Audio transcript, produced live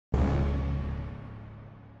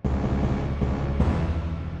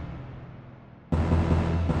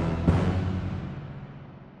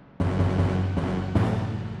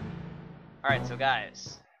Alright, so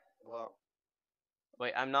guys. Hello.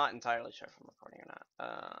 Wait, I'm not entirely sure if I'm recording or not.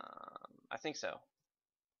 I think so.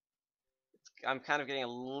 I'm kind of getting a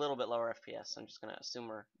little bit lower FPS. I'm just gonna assume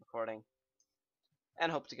we're recording.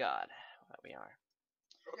 And hope to God that we are.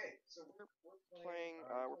 Okay, so we're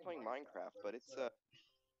playing Minecraft, but it's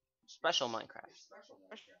Special Minecraft.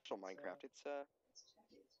 special Minecraft. It's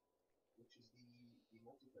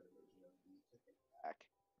pack,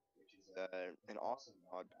 which is an awesome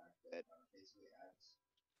mod pack that basically adds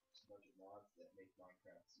a bunch of mods that make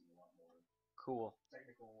Minecraft seem a lot more Cool.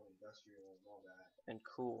 technical and industrial and all that. And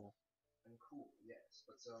cool. And cool, yes.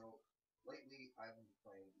 But so lately I've been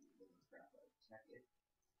playing the living crap out of Tekkit.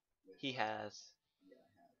 He has. Yeah,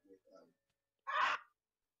 I have with I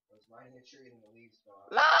was mining a tree and the leaves fell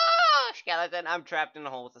out. La skeleton! I'm trapped in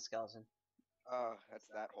a hole with a skeleton. That's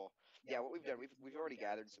that hole. Yeah, what we've done, we've already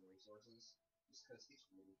gathered some resources, just because it's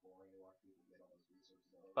really boring to watch people get all those resources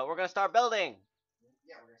out. But we're gonna start building!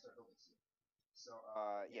 Yeah, we're gonna start building soon. So,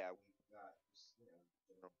 yeah, we've got just,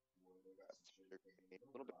 general wood, we got some sugar cane, a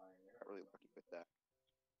little bit of iron. I got really lucky with that.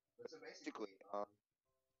 But so basically, I've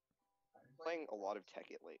been playing a lot of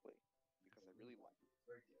Tekkit lately, because I really like it. It's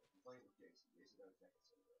very good. I'm playing with Jason. Jason got a Tekkit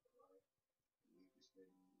server up and running. We've just been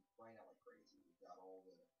playing out like crazy. We've got all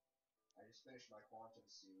the I just finished my quantum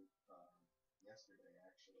suit yesterday,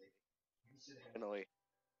 actually. Incidentally,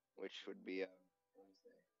 which would be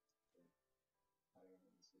Wednesday. I don't know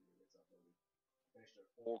when this video gets uploaded. Finished a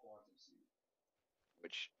full quantum suit,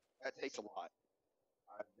 which that takes a lot.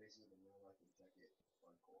 I've basically been really liking Tekkit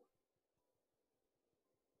hardcore.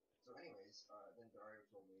 So, anyways, then Dario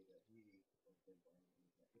told me that he has been playing Tekkit.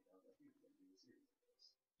 I was like, dude, we're gonna do a series of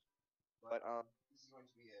this. But this is going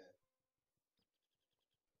to be a.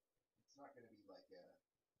 It's not going to be like a.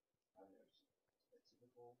 I don't know, just a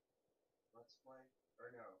typical Let's play.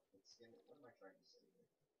 Or no, it's gonna. What am I trying to say here?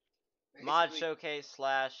 Mod showcase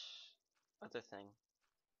slash other thing.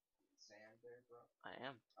 Sam there, bro. I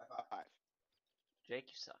am. High five. Jake,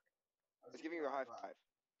 you suck. I was giving you a high five.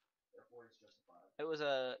 Therefore, it's justified.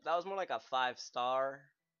 That was more like a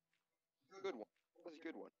 5-star. Good one. That was a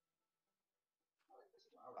good one.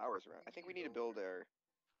 Flowers around. I think we need to build our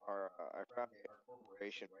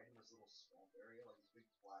corporation right in this little swamp area, like this big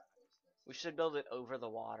flat place next to We should build it over the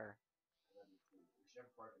water. That'd be cool. We should have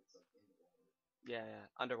a part that's like in the water. Yeah,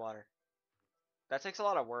 underwater. That takes a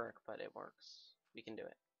lot of work, but it works. We can do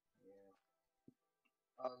it.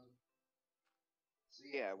 Yeah. So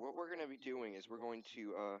yeah, what we're gonna be doing is we're going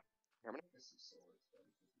to I'm gonna get some swords, buddy,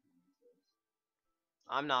 because we can use those.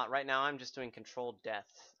 I'm not. Right now I'm just doing controlled death,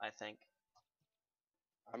 I think.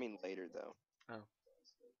 I mean later though. Oh.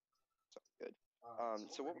 Sounds good.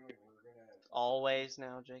 So what we're doing, we're gonna always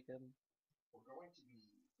now, Jacob. We're going to be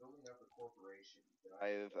building up a corporation that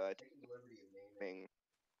I have taken the liberty of naming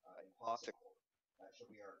Impossible. That shall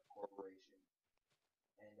be our corporation.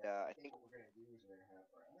 And I think what we're gonna do is we're gonna have.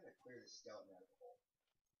 Alright, I'm gonna clear this skeleton out of the hole.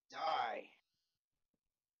 Die.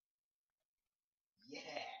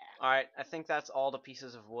 Yeah. Alright, I think that's all the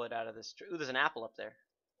pieces of wood out of this tree. Ooh, there's an apple up there.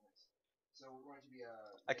 Nice. So we're going to be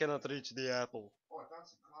I cannot reach the apple. Oh, I found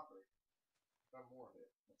some copper. Found more of it.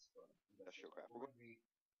 That's fun. Industrial craft. We're going to be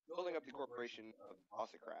building up the corporation of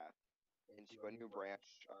Impossicraft into a new branch,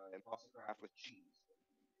 Impossicraft with cheese.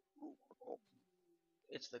 Ooh, cool.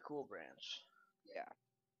 It's the cool branch. Yeah.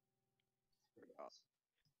 Pretty awesome.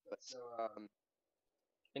 But so,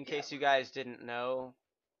 in case you guys didn't know,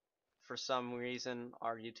 for some reason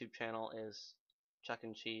our YouTube channel is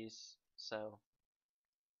ChuckinCheese, so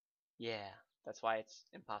yeah, that's why it's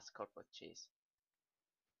Impossible Cooked with Cheese.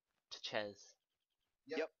 Ches.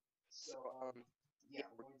 Yep. So, yeah,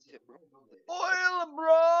 we're going to build it. Oil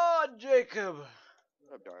abroad, Jacob!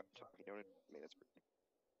 What up, Dario? Talking, don't me, that's pretty.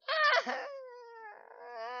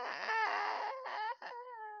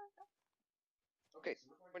 Okay, so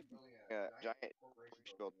we're going to be building a giant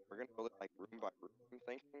corporation building. We're going to build it like room by room, I'm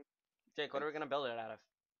thinking. Jake, what are we going to build it out of?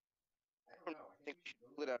 I don't know. I think we should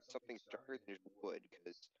build it out of something stronger than just wood,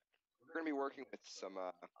 because we're going to be working with some,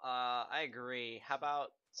 I agree. How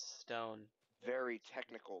about stone? Very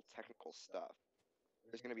technical stuff.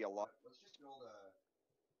 There's going to be a lot.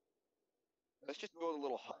 Let's just build a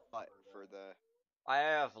little hut for the. I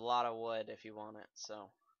have a lot of wood if you want it,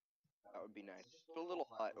 so. That would be nice. Just build a little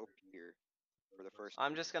hut over here for the first.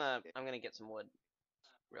 I'm gonna get some wood,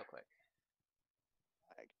 real quick.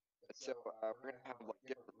 But so we're gonna have like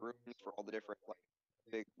different rooms for all the different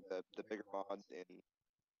like the bigger mods in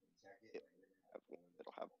Tekkit. Have one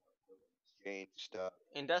that'll have exchange stuff.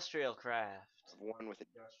 Industrial craft. One with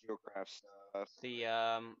industrial craft stuff. The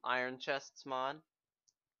iron chests mod.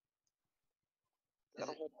 Is that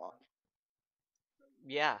a whole mod?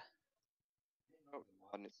 Yeah.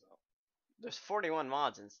 mod itself. There's 41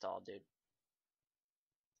 mods installed, dude.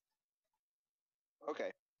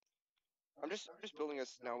 Okay. I'm just building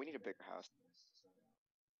us now. We need a bigger house.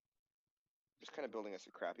 Just kind of building us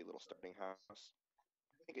a crappy little starting house.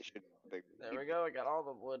 I think it should be bigger. There we go. I got all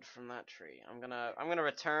the wood from that tree. I'm gonna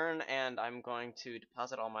return, and I'm going to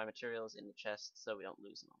deposit all my materials in the chest so we don't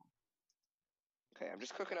lose them all. Okay, I'm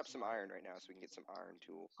just cooking up some iron right now so we can get some iron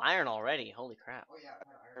tools. Iron already? Holy crap! Oh yeah, I've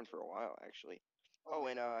had iron for a while actually. Oh,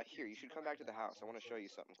 and here, you should come back to the house. I want to show you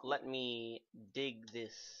something cool. Let me dig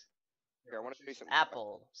this. Here, I want to show you something.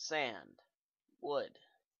 Apple, sand, wood,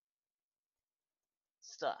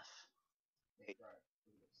 stuff. Hey,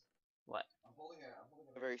 What? I'm holding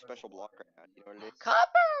a very special block right now. You know what it is?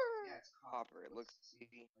 Copper! Yeah, it's copper. It looks,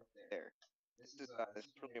 see, right there. This is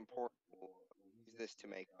really important. We'll use this to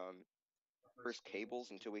make first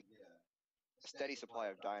cables until we get a steady supply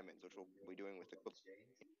of diamonds, which we'll be doing with the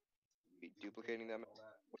be duplicating them.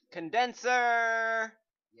 Condenser!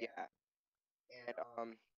 Yeah.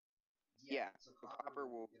 And yeah, so copper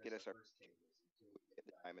will get us our first cables until we get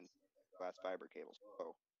the diamonds, glass fiber cables.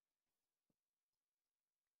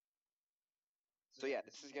 So yeah,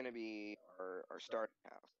 this is gonna be our starting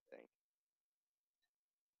house thing.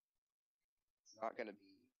 It's not gonna be.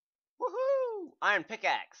 Woohoo! Iron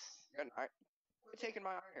pickaxe! Quit taking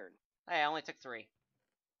my iron. Hey, I only took 3.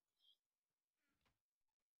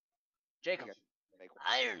 Jacob,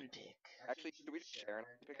 iron pick. Actually, should we just share an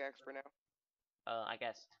iron pickaxe for now? I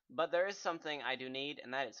guess. But there is something I do need,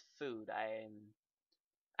 and that is food.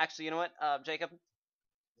 Actually, you know what, Jacob?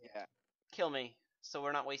 Yeah. Kill me, so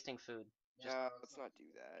we're not wasting food. No, let's not do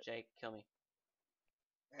that. Jake, kill me.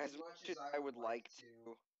 As much as I would like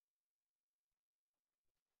to.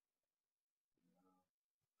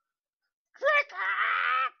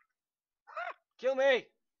 Kill me!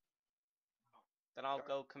 Then I'll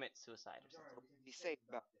go commit suicide or something. Be safe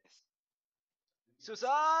about this.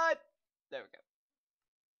 Suicide! There we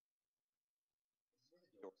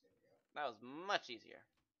go. That was much easier.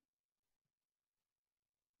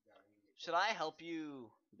 Should I help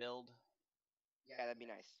you build? Yeah, that'd be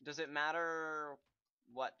nice. Does it matter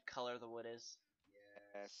what color the wood is?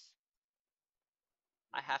 Yes.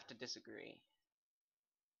 I have to disagree.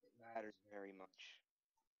 It matters very much.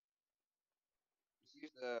 Just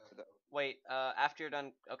use the Wait, after you're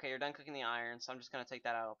done, okay, you're done cooking the iron, so I'm just gonna take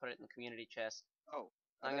that out. I'll put it in the community chest. Oh.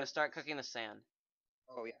 I'm gonna start cooking the sand.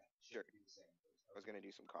 Oh yeah, sure. I was gonna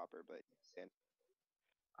do some copper, but sand.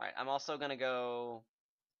 Alright, I'm also gonna go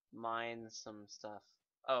mine some stuff.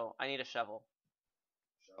 Oh, I need a shovel.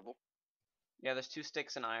 Shovel? Yeah, there's 2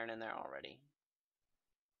 sticks and iron in there already.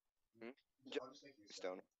 I'll just make you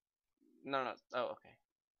stone. No. Oh, okay.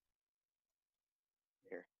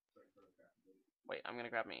 Here. Wait, I'm gonna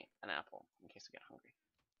grab me an apple in case I get hungry.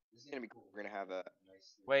 This is gonna be cool. We're gonna have a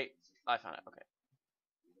nice. Wait, I found it. Okay.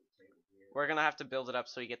 We're gonna have to build it up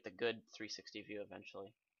so we get the good 360 view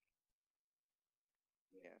eventually.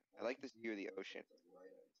 Yeah, I like this view of the ocean.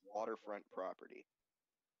 It's waterfront property.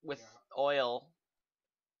 With oil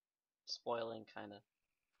spoiling, kind of.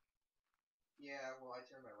 Yeah, well, I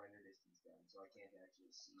turned my render distance down, so I can't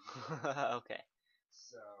actually see. Okay.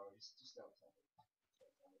 So just don't tell me.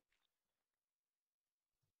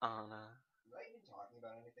 Was I even talking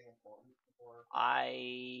about anything important before?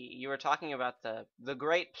 You were talking about the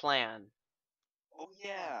great plan. Oh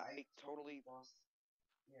yeah, I totally lost.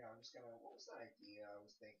 Yeah, I'm just gonna. What was that idea I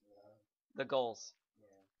was thinking of? The goals.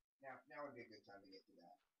 Yeah. Now would be a good time to get to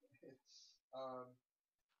that.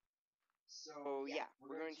 So yeah,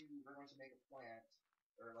 we're going to make a plant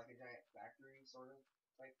or like a giant factory sort of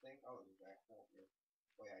type thing. Oh, there's a giant hole here.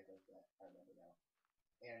 Oh yeah, I did that. I remember now.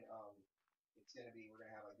 And it's gonna be we're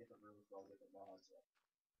gonna have like different rooms for all the different mods. Like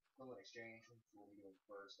equivalent exchange, which we'll be doing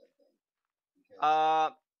first, I think.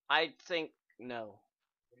 Because, I think no.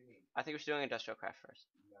 What do you mean? I think we should do an industrial craft first.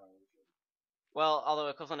 No, we should. Well,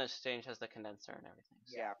 although equivalent exchange has the condenser and everything.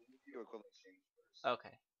 So. Yeah, we need to do equivalent exchange first.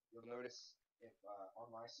 Okay. You'll notice if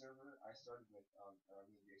on my server, I started with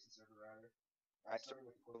me and Jason's server rather. I started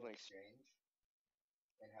with equivalent exchange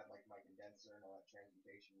and had like my condenser and all that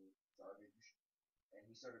transmutation garbage, and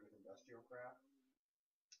he started with industrial craft.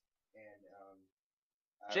 And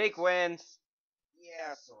Jake wins.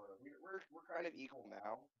 Yeah, sort of. We're kind of equal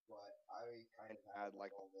now, but I kind of had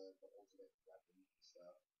like all the ultimate weapons and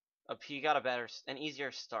stuff. He got an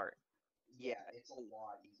easier start. Yeah, it's a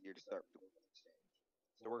lot easier to start with equivalent exchange.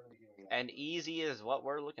 So we're gonna be doing that. And easy is what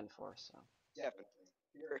we're looking for, so. Definitely.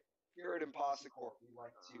 Here at Impossicorp, we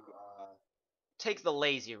like to take the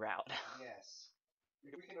lazy route. Yes.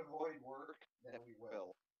 If we can avoid work, then we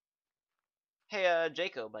will. Hey,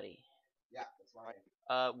 Jaco, buddy. Yeah, that's my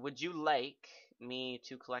name. Would you like me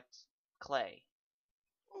to collect clay.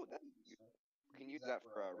 Oh, that you can use that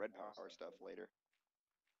for red power stuff later.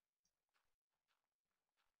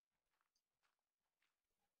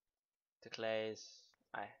 To clays.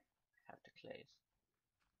 I have to clays.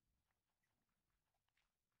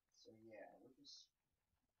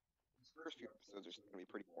 First few episodes are gonna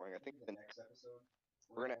be pretty boring. I think the next episode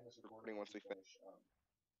we're gonna end this recording once we finish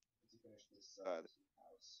this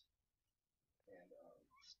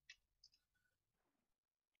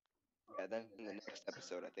yeah. Then in the next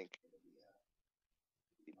episode, I think.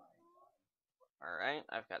 Alright,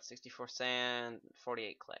 I've got 64 sand,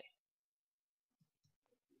 48 clay.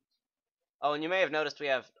 Oh, and you may have noticed we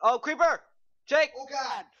have... Oh, creeper! Jake! Oh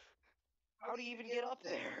God! How do you even get up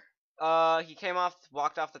there? He came off,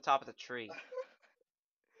 walked off the top of the tree.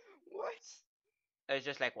 What? It was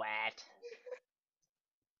just like, what?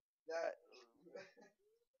 That.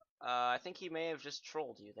 I think he may have just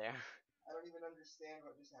trolled you there. I don't even understand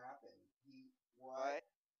what just happened. What?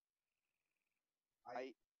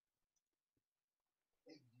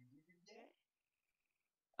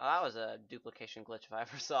 Oh, that was a duplication glitch if I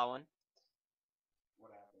ever saw one.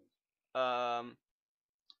 What happened?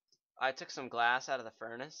 I took some glass out of the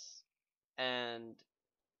furnace, and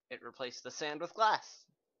it replaced the sand with glass.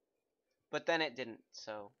 But then it didn't,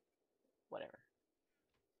 so whatever.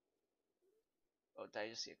 Oh, did I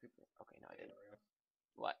just see a creeper? Okay, no, I didn't.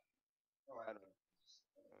 What? Oh, I don't know.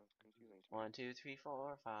 Confusing. 1, 2, 3,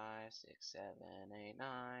 4, 5, 6, 7, 8,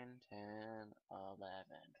 9, 10, 11.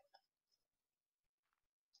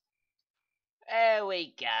 There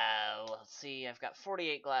we go. Let's see, I've got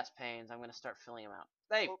 48 glass panes. I'm gonna start filling them out.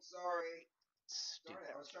 Hey! Oh, sorry. Stupid. Darn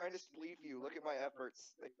it, I was trying to spleef you. Look at my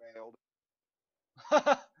efforts. They failed. Jake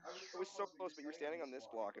I was so close, but you were standing on this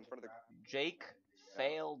block in front of the.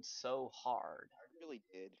 failed so hard. I really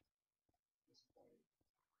did.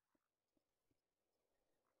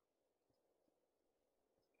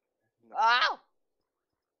 No. Ow!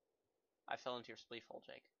 I fell into your spleef hole,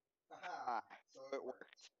 Jake. Ah, so it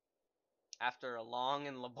worked. After a long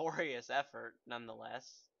and laborious effort,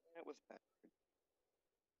 nonetheless. That was that.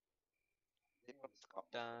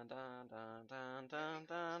 Dun dun dun dun dun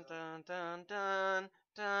dun dun dun dun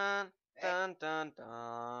dun dun dun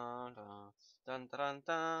dun dun dun dun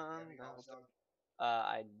dun.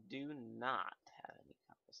 I do not have any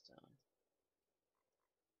cobblestone.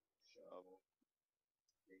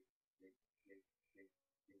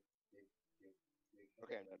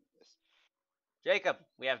 Okay, I'm done with this. Jacob,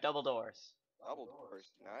 we have double doors. Double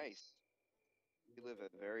doors, nice. You live a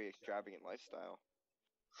very extravagant lifestyle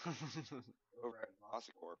over at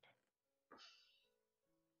Oscorp.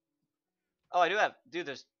 Oh, I do have. Dude,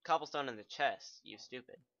 there's cobblestone in the chest. You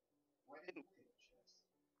stupid. Why didn't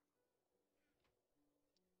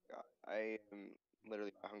God, I am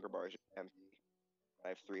literally my hunger bar is just empty. I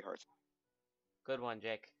have 3 hearts. Good one,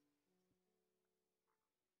 Jake.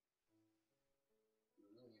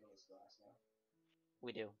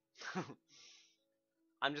 We do.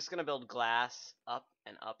 I'm just gonna build glass up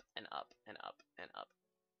and up and up and up and up.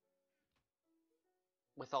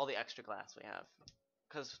 With all the extra glass we have.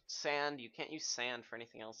 Because sand, you can't use sand for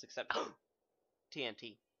anything else except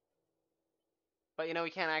TNT. But you know, we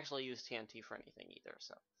can't actually use TNT for anything either,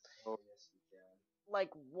 so. Oh, yes, we can. Like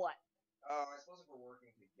what? I suppose if we're working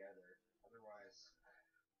together. Otherwise,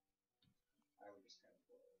 I would just kind of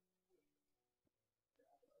go.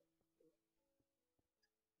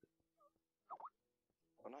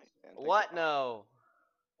 Oh, nice, man. What? No.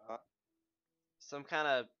 Huh? Some kind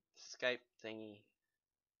of Skype thingy.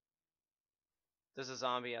 There's a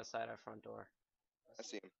zombie outside our front door. I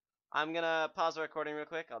see him. I'm gonna pause the recording real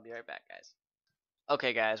quick. I'll be right back, guys.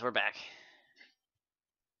 Okay, guys, we're back.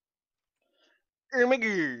 Oh my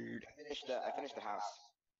god. I finished the house.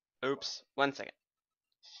 Oops. 1 second.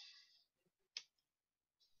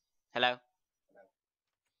 Hello?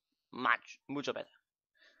 Mucho better.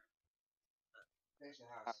 Finish the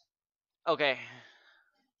house. Okay.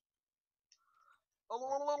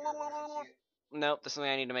 Nope, this is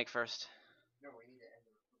something I need to make first. No, we need to end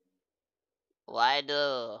the recording. Why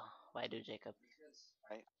do? Why do, Jacob? Because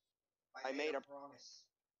I made a promise.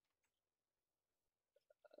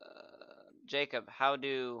 Jacob, how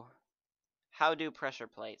do pressure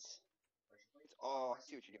plates? Oh, I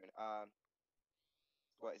see what you're doing.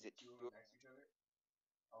 What is it? 2 next to each other?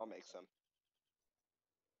 I'll make some.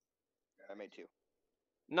 I made 2.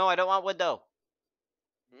 No, I don't want wood though.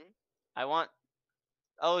 Hmm? I want.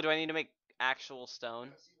 Oh, do I need to make actual stone?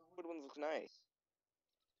 Yeah, see, the wood ones look nice.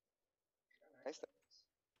 Nice.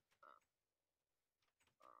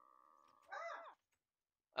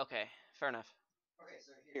 Okay, fair enough. Okay,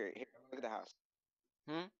 so here, look at the house.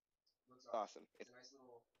 Hmm? awesome. It's a nice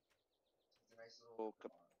little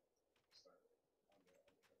cabana starter on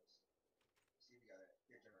the coast. See, we got it.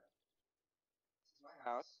 Here, turn around. This is my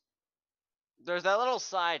house. There's that little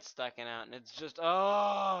side sticking out, and it's just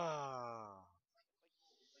a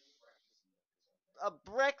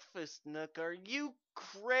breakfast nook. Are you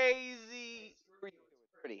crazy? It's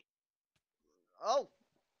pretty. Oh,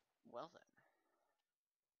 well then.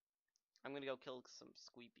 I'm gonna go kill some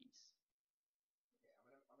squeepies.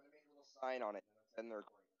 Okay, I'm gonna make a little sign on it, and they're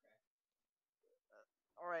recording. Okay.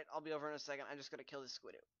 All right, I'll be over in a second. I just gotta kill this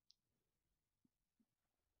squidoo.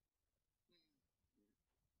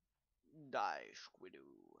 Die,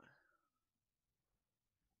 squidoo.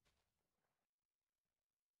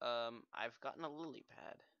 I've gotten a lily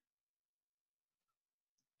pad.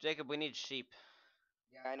 Jacob, we need sheep.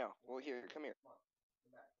 Yeah, I know. Well, here, come here. Come on.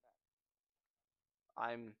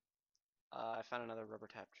 Come back. I found another rubber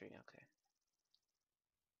tap tree. Okay.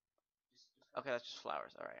 Okay, that's just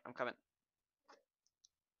flowers. All right, I'm coming.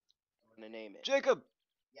 I'm gonna name it. Jacob!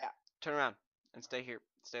 Yeah. Turn around and stay here.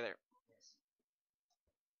 Stay there.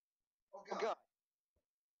 Oh God!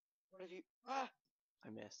 What have you? Ah! I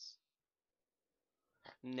miss.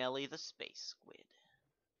 Nelly the space squid.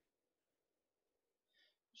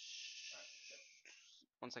 Shh.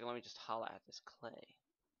 1 second, let me just holla at this clay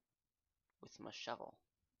with my shovel.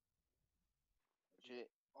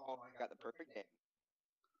 Oh, I got the perfect name.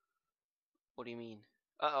 What do you mean?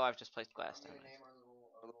 Uh-oh, I've just placed glass down. I'm gonna name our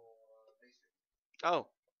little base. Oh.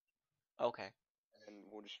 Okay. And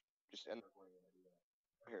we'll just end the recording when I do that.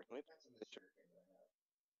 Here, let me put some of this sugar cane that I have.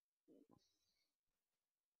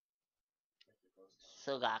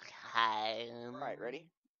 Sugar cane. Alright, ready?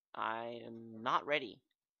 I am not ready.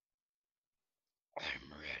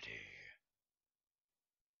 I'm ready.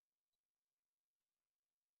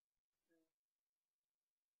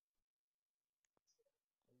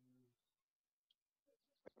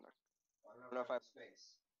 I don't know if I have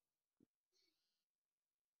space.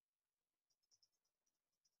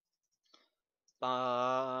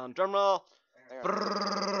 Drum roll. Hang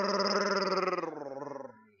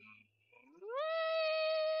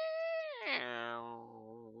on.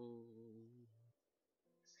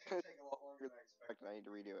 It's gonna take a lot longer than I expected. I need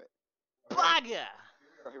to redo it. Okay. Baga!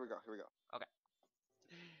 Here we go. Okay.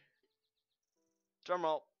 Drum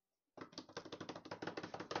roll.